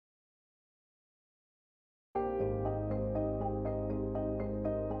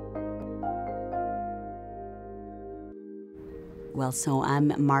Well, so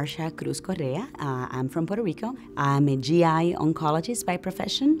I'm Marcia Cruz Correa. I'm from Puerto Rico. I'm a GI oncologist by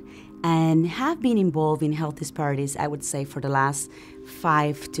profession and have been involved in health disparities, I would say, for the last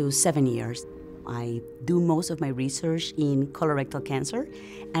 5 to 7 years. I do most of my research in colorectal cancer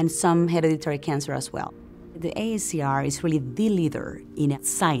and some hereditary cancer as well. The AACR is really the leader in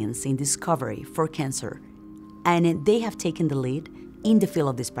science, in discovery for cancer, and they have taken the lead in the field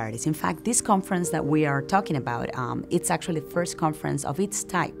of disparities. In fact, this conference that we are talking about, it's actually the first conference of its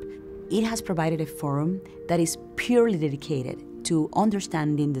type. It has provided a forum that is purely dedicated to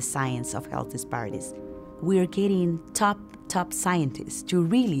understanding the science of health disparities. We're getting top scientists to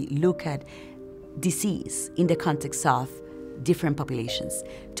really look at disease in the context of different populations,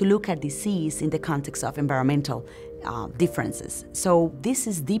 to look at disease in the context of environmental differences. So this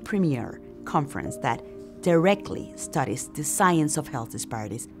is the premier conference that directly studies the science of health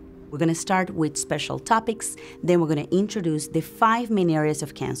disparities. We're going to start with special topics, then we're going to introduce the 5 main areas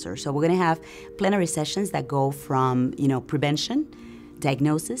of cancer. So we're going to have plenary sessions that go from, prevention,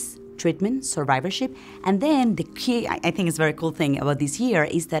 diagnosis, treatment, survivorship, and then the key, I think is a very cool thing about this year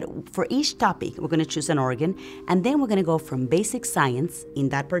is that for each topic, we're going to choose an organ, and then we're going to go from basic science in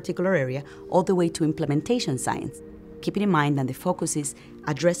that particular area all the way to implementation science. Keeping in mind that the focus is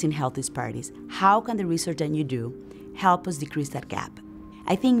addressing health disparities. How can the research that you do help us decrease that gap?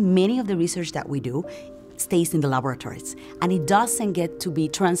 I think many of the research that we do stays in the laboratories, and it doesn't get to be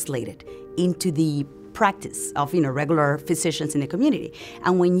translated into the practice of regular physicians in the community.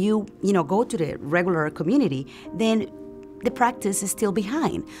 And when you go to the regular community, then the practice is still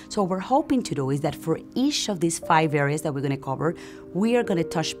behind. So what we're hoping to do is that for each of these 5 areas that we're going to cover, we are going to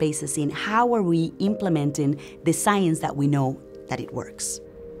touch bases in how are we implementing the science that we know that it works.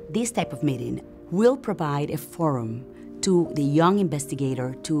 This type of meeting will provide a forum to the young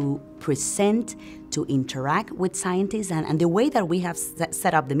investigator to present, to interact with scientists, and the way that we have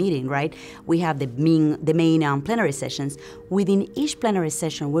set up the meeting, right? We have the main plenary sessions. Within each plenary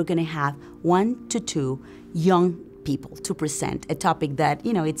session, we're going to have 1 to 2 young people to present a topic that,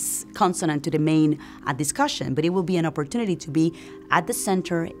 it's consonant to the main discussion, but it will be an opportunity to be at the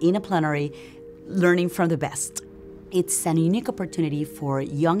center in a plenary, learning from the best. It's a unique opportunity for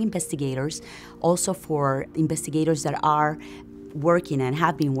young investigators, also for investigators that are working and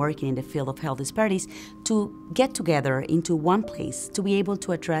have been working in the field of health disparities to get together into one place to be able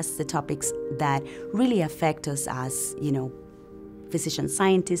to address the topics that really affect us as, physician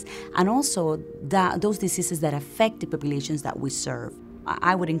scientists, and also those diseases that affect the populations that we serve.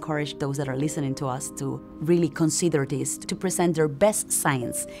 I would encourage those that are listening to us to really consider this, to present their best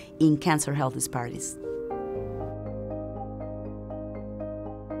science in cancer health disparities.